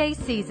holiday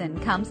season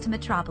comes to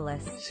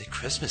Metropolis. Is it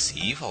Christmas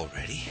Eve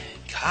already?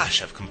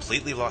 Gosh, I've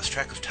completely lost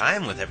track of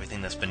time with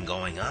everything that's been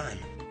going on.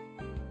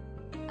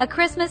 A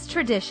Christmas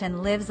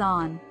tradition lives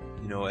on.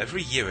 You know,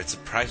 every year it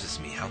surprises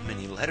me how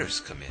many letters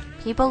come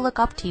in. People look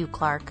up to you,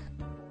 Clark.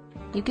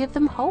 You give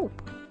them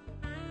hope.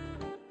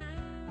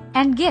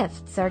 And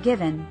gifts are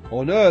given.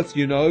 On Earth,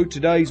 you know,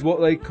 today's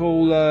what they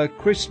call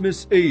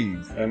Christmas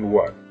Eve. And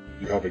what?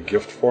 You have a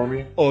gift for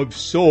me? Of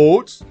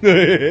sorts.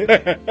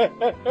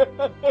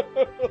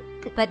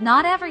 But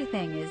not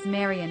everything is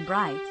merry and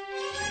bright.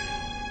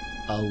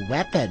 A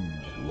weapon.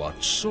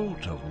 What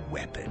sort of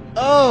weapon?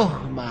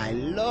 Oh, my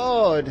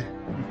lord.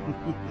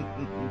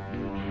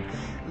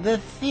 The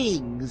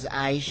things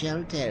I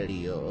shall tell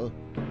you.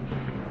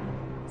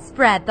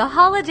 Spread the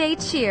holiday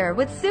cheer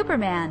with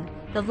Superman,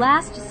 The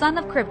Last Son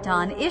of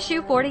Krypton,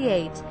 issue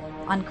 48,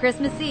 on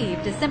Christmas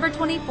Eve, December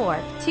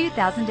 24th,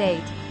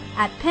 2008,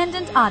 at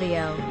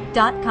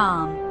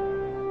pendantaudio.com.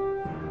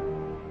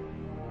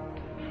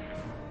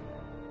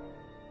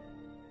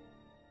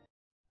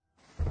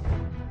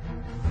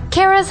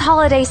 Kara's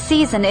holiday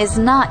season is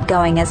not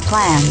going as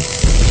planned.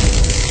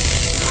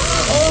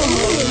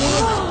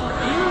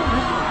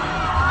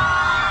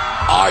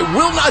 I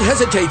will not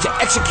hesitate to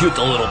execute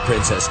the little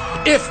princess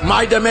if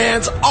my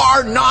demands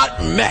are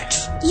not met.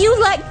 You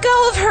let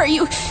go of her,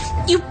 you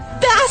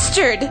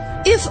bastard!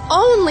 If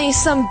only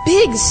some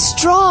big,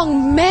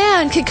 strong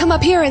man could come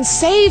up here and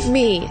save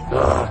me.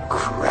 Oh,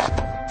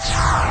 crap.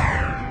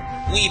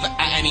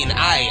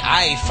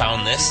 I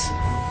found this.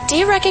 Do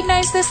you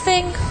recognize this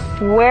thing?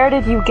 Where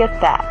did you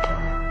get that?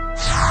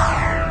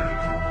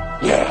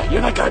 Yeah,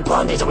 you're that guy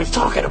Blondie's always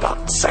talking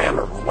about, Sam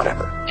or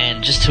whatever.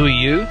 And just who are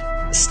you?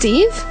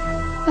 Steve?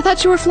 I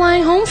thought you were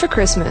flying home for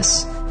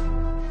Christmas.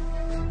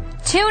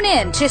 Tune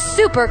in to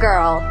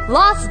Supergirl,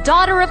 Lost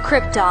Daughter of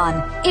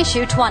Krypton,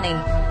 issue 20.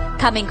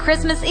 Coming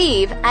Christmas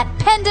Eve at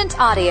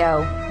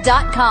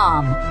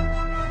pendantaudio.com.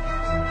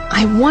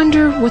 I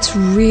wonder what's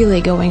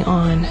really going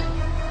on.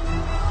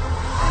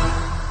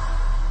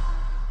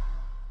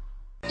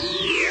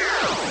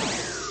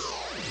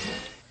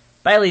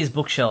 Bailey's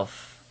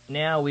Bookshelf.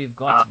 Now we've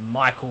got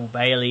Michael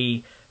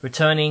Bailey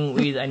returning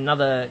with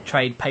another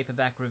trade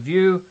paperback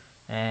review,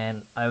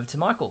 and over to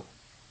Michael.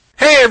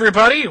 Hey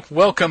everybody,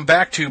 welcome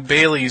back to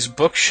Bailey's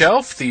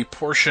Bookshelf, the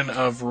portion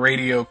of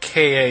Radio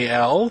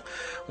KAL,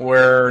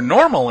 where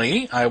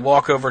normally I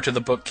walk over to the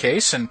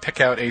bookcase and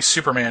pick out a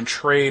Superman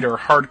trade or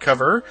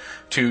hardcover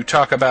to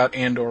talk about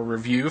and or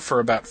review for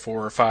about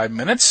 4 or 5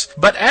 minutes.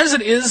 But as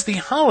it is the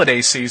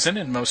holiday season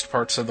in most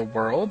parts of the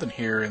world and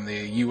here in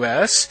the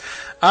US,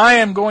 I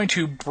am going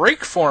to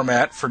break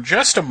format for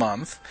just a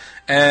month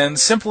and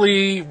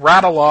simply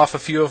rattle off a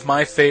few of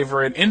my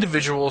favorite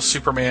individual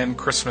Superman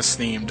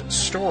Christmas-themed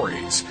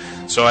stories.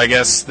 So I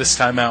guess this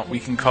time out we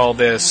can call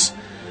this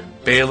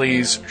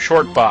Bailey's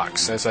Short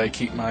Box, as I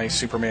keep my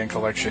Superman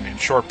collection in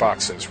short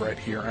boxes right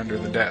here under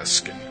the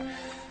desk. And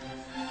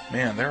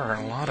man, there are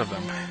a lot of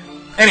them.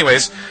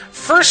 Anyways,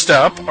 first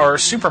up are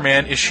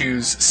Superman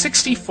issues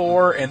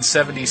 64 and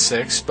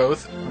 76,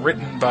 both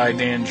written by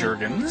Dan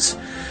Jurgens.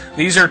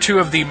 These are two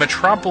of the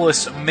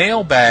Metropolis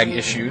mailbag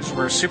issues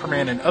where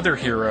Superman and other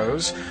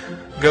heroes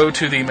go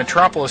to the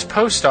Metropolis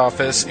post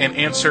office and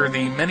answer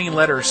the many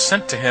letters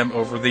sent to him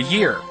over the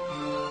year.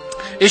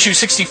 Issue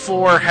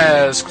 64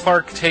 has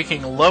Clark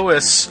taking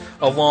Lois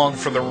along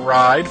for the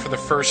ride for the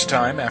first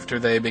time after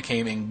they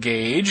became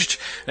engaged,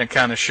 and it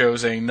kind of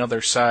shows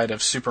another side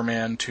of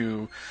Superman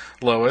to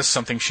Lois,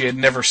 something she had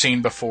never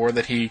seen before,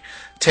 that he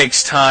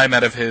takes time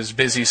out of his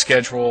busy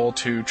schedule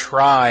to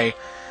try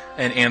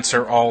and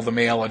answer all the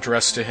mail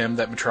addressed to him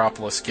that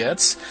Metropolis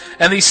gets.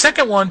 And the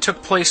second one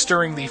took place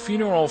during the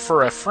Funeral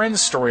for a Friend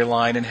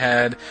storyline and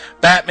had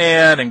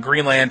Batman and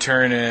Green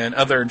Lantern and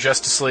other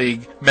Justice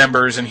League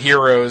members and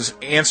heroes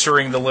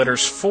answering the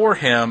letters for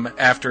him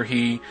after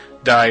he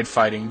died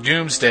fighting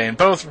Doomsday, and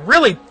both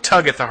really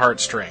tug at the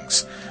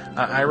heartstrings.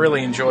 I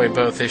really enjoy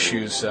both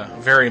issues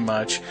very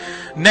much.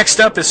 Next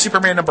up is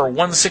Superman number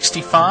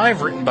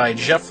 165, written by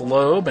Jeff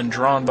Loeb and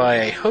drawn by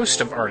a host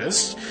of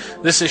artists.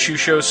 This issue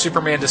shows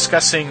Superman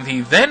discussing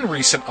the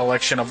then-recent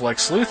election of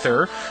Lex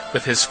Luthor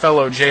with his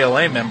fellow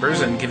JLA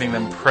members and giving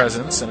them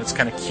presents, and it's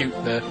kind of cute,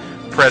 the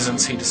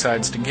presents he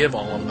decides to give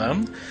all of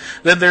them.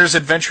 Then there's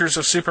Adventures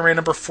of Superman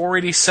number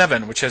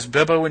 487, which has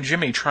Bibbo and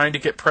Jimmy trying to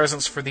get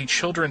presents for the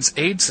Children's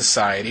Aid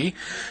Society.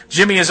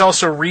 Jimmy is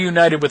also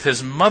reunited with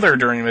his mother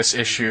during this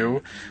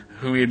issue,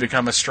 who he had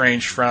become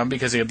estranged from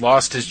because he had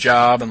lost his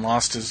job and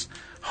lost his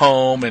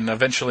home and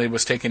eventually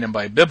was taken in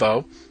by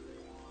Bibbo.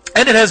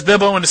 And it has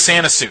Bibbo in a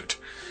Santa suit.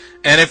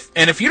 And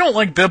if you don't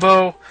like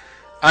Bibbo,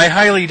 I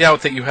highly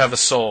doubt that you have a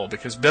soul,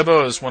 because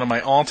Bibbo is one of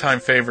my all-time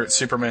favorite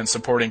Superman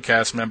supporting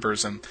cast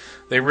members, and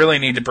they really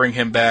need to bring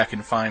him back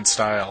in fine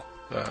style,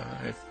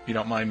 if you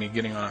don't mind me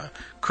getting on a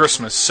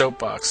Christmas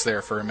soapbox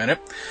there for a minute.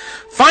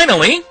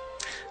 Finally,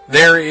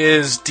 there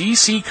is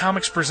DC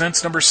Comics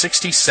Presents number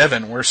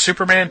 67, where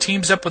Superman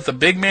teams up with the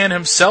big man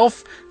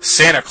himself,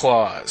 Santa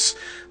Claus.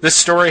 This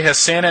story has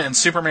Santa and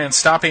Superman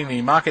stopping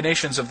the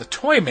machinations of the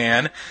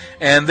Toyman,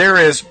 and there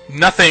is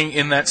nothing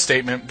in that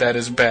statement that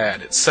is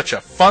bad. It's such a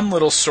fun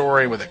little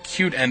story with a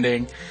cute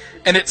ending,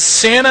 and it's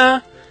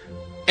Santa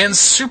and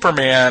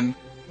Superman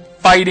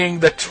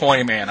fighting the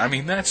Toyman. I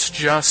mean, that's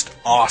just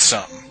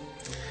awesome.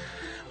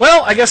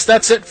 Well, I guess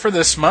that's it for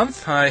this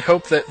month. I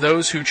hope that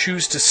those who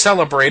choose to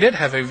celebrate it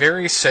have a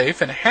very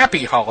safe and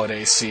happy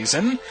holiday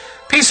season.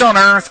 Peace on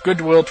earth,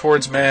 goodwill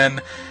towards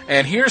men,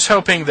 and here's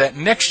hoping that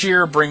next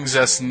year brings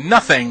us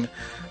nothing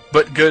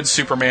but good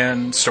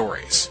Superman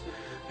stories.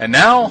 And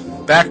now,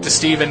 back to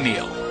Steve and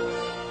Neil.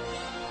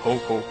 Ho,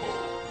 ho, ho.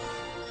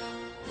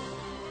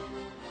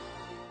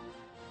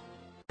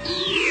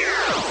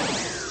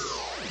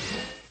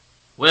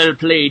 Well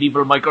played,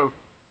 Evil Michael.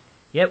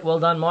 Yep, well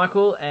done,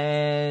 Michael,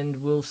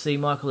 and we'll see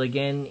Michael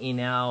again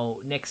in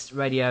our next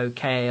Radio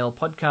KAL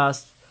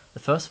podcast, the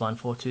first one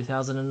for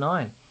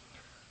 2009.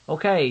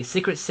 Okay,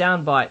 secret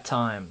soundbite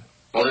time.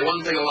 Only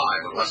one thing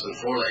alive with less than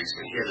 4 legs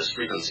can hear this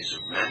frequency,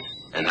 Superman,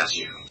 and that's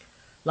you.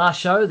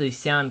 Last show, the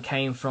sound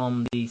came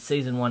from the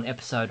Season 1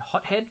 episode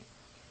Hothead,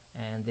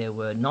 and there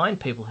were 9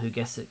 people who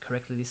guessed it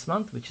correctly this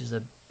month, which is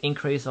a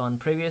increase on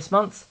previous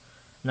months.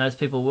 And those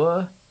people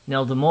were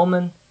Nelda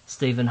Mormon,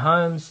 Stephen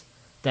Holmes,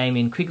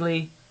 Damien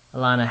Quigley,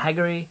 Alana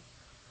Haggery,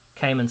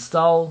 Cayman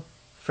Stoll,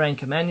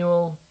 Frank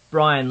Emanuel,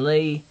 Brian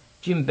Lee,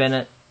 Jim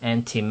Bennett,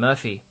 and Tim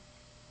Murphy.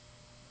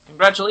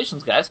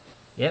 Congratulations, guys.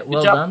 Yeah,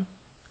 well done.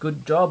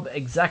 Good job,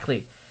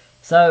 exactly.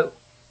 So,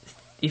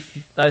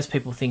 if those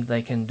people think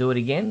they can do it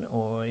again,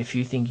 or if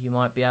you think you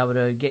might be able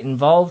to get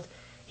involved,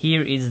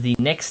 here is the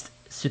next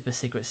super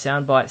secret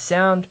soundbite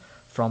sound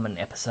from an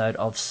episode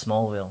of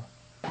Smallville.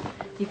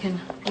 You can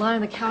lie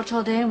on the couch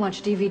all day and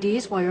watch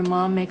DVDs while your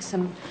mom makes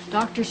some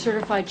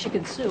doctor-certified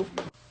chicken soup.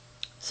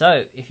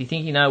 So, if you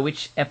think you know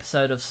which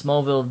episode of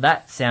Smallville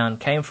that sound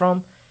came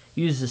from,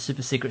 use the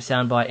super secret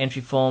soundbite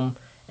entry form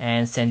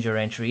and send your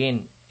entry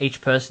in. Each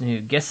person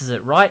who guesses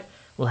it right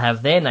will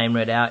have their name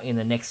read out in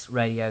the next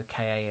Radio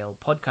KAL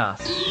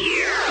podcast.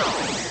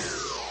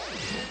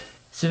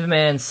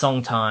 Superman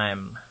song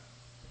time.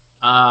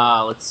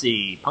 Let's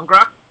see. Punk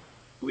rock,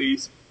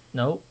 please.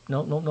 No.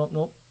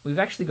 We've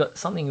actually got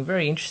something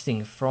very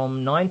interesting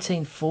from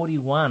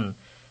 1941.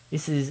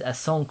 This is a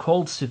song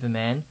called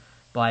Superman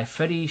by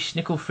Freddie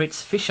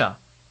Schnickelfritz Fischer.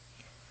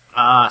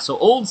 So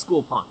old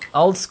school punk.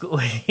 Old school,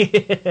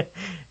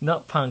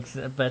 not punk,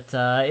 but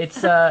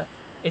it's an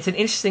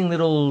interesting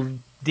little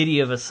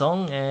ditty of a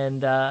song,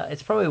 and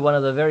it's probably one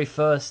of the very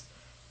first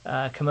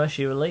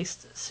commercially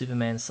released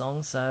Superman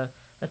songs. So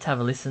let's have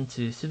a listen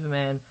to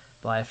Superman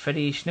by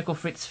Freddie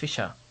Schnickelfritz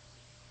Fischer.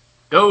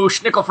 Go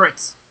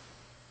Schnickelfritz!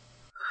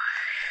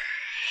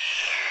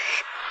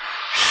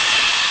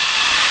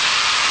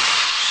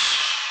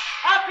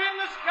 Up in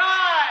the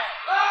sky!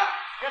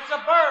 It's a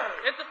bird!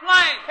 It's a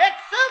plane!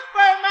 It's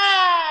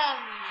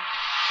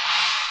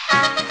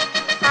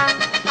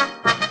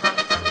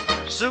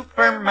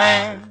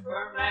Superman!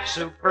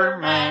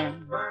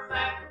 Superman,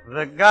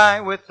 the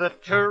guy with the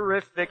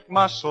terrific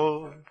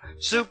muscle.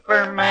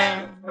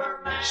 Superman,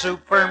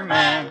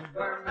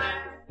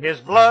 his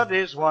blood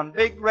is one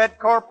big red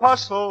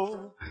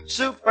corpuscle.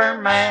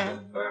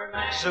 Superman,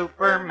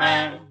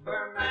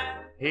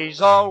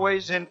 he's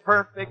always in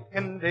perfect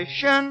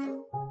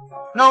condition.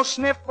 No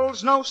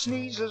sniffles, no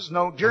sneezes,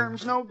 no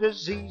germs, no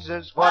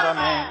diseases. What a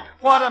man,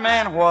 what a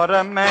man, what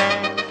a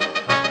man.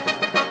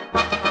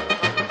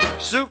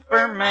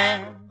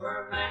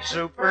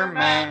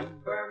 Superman,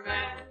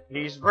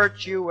 he's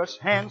virtuous,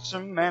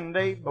 handsome, and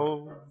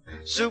able.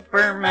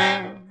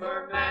 Superman,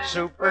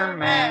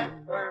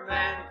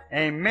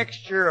 a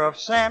mixture of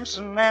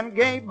Samson and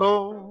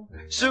Gable.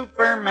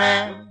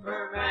 Superman,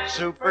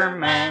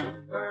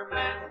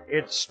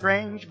 it's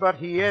strange, but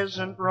he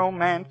isn't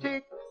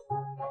romantic.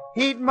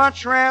 He'd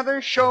much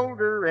rather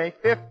shoulder a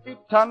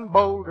 50-ton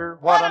boulder.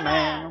 What a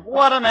man,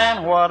 what a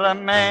man, what a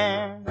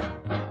man.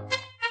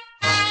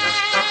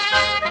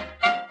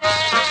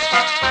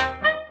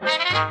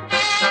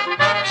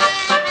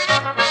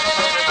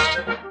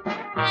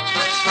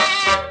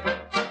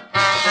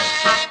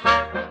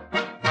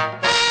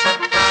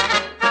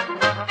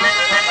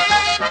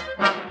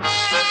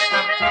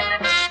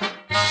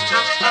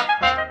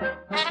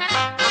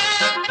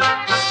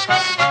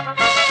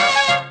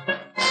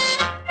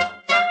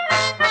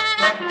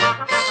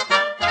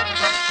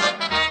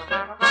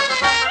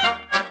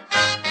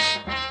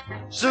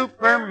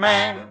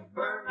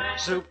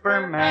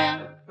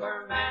 Superman,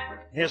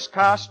 his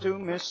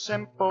costume is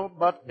simple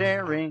but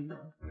daring.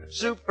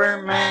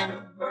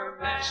 Superman,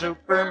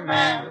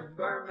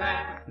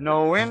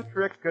 no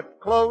intricate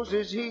clothes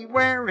is he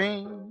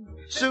wearing.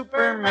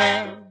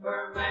 Superman,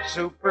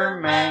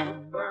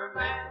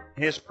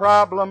 his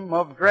problem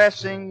of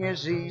dressing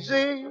is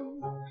easy.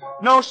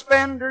 No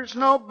spenders,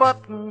 no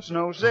buttons,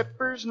 no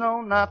zippers,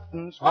 no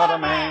nothings. What a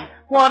man,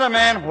 what a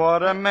man,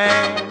 what a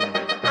man.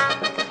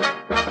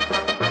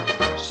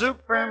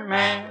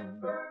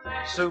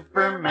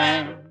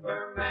 Superman,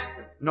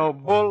 no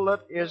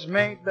bullet is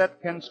made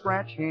that can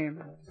scratch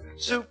him.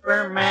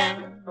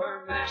 Superman,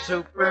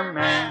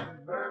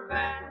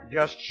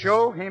 just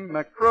show him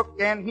a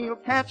crook and he'll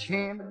catch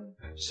him.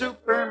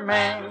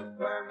 Superman,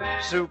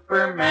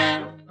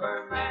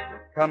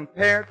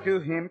 compared to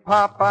him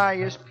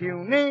Popeye is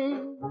puny.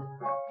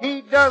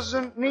 He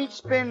doesn't need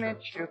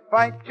spinach to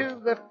fight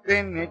to the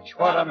finish.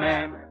 What a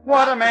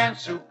man,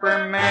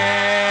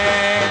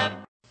 Superman.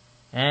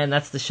 And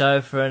that's the show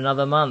for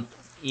another month.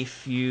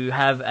 If you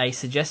have a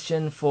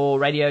suggestion for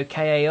Radio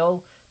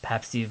KAL,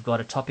 perhaps you've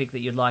got a topic that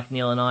you'd like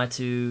Neil and I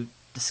to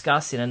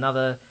discuss in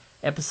another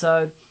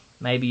episode,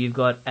 maybe you've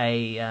got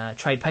a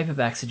trade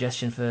paperback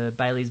suggestion for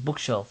Bailey's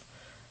Bookshelf,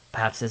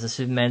 perhaps there's a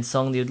Superman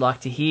song that you'd like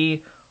to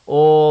hear,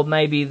 or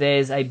maybe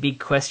there's a big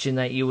question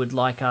that you would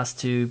like us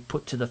to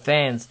put to the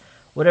fans.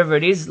 Whatever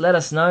it is, let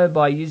us know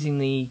by using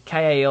the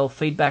KAL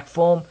feedback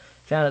form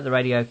found at the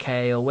Radio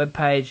KAL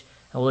webpage,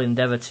 and we'll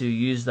endeavour to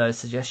use those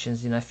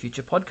suggestions in a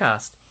future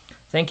podcast.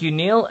 Thank you,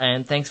 Neil,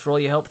 and thanks for all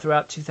your help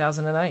throughout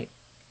 2008.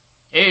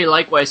 Hey,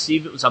 likewise,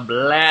 Steve. It was a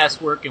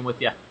blast working with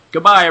you.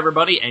 Goodbye,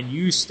 everybody, and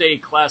you stay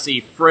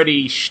classy,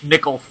 Freddie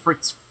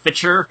Schnickelfritz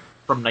Fischer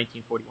from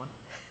 1941.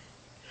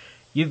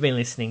 You've been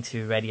listening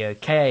to Radio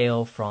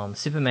KAL from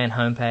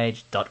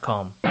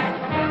SupermanHomepage.com.